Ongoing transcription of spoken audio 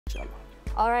Inshallah.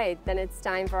 All right, then it's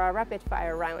time for our rapid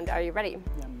fire round. Are you ready?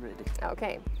 Yeah, I'm ready.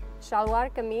 Okay.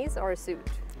 Shalwar kameez or suit?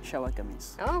 Shalwar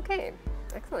kameez. Okay,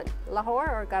 excellent. Lahore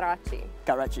or Karachi?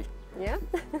 Karachi. Yeah.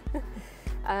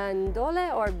 And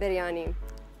Ndole or biryani?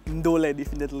 Ndole,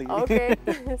 definitely. Okay,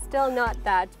 still not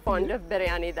that fond of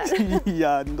biryani then.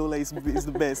 Yeah, Ndole is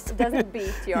the best. It doesn't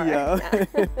beat your... Yeah.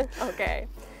 Okay.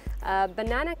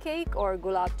 Banana cake or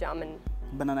gulab jamun?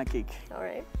 Banana cake. All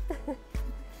right.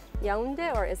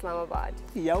 Yaoundé or Islamabad?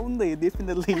 Yaoundé,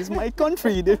 definitely, is my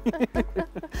country.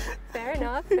 Fair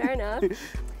enough, fair enough.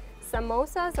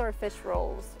 Samosas or fish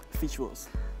rolls? Fish rolls.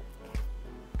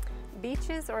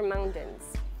 Beaches or mountains?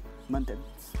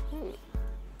 Mountains.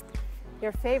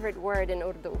 Your favorite word in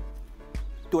Urdu?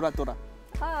 Tora Tora.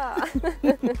 Ah,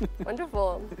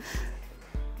 wonderful.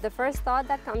 The first thought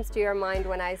that comes to your mind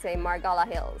when I say Margala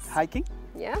Hills? Hiking?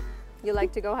 Yeah? You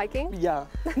like to go hiking? Yeah.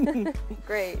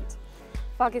 Great.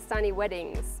 Pakistani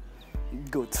weddings?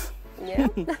 Good. Yeah?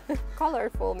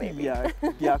 Colorful maybe?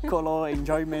 Yeah, color,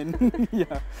 enjoyment.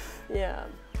 Yeah. Yeah.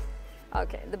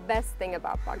 Okay, the best thing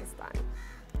about Pakistan?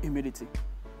 Humidity.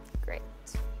 Great.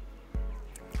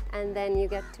 And then you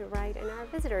get to write in our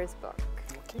visitor's book.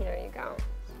 Okay. There you go.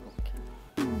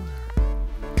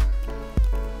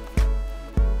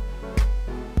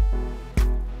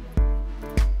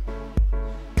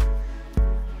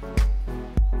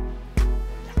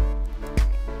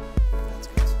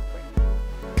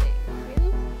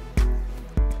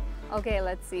 Okay,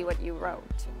 let's see what you wrote.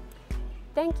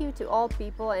 Thank you to all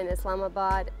people in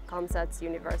Islamabad, Kamsat's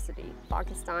University,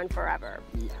 Pakistan forever.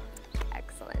 Yeah.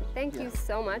 Excellent. Thank you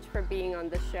so much for being on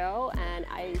the show, and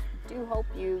I do hope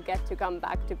you get to come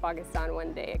back to Pakistan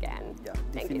one day again. Yeah,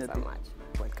 Thank you so much.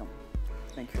 Welcome.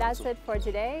 Thank you. That's it for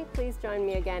today. Please join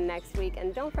me again next week,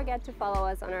 and don't forget to follow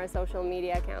us on our social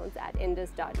media accounts at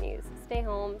indus.news. Stay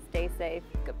home, stay safe,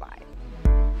 goodbye.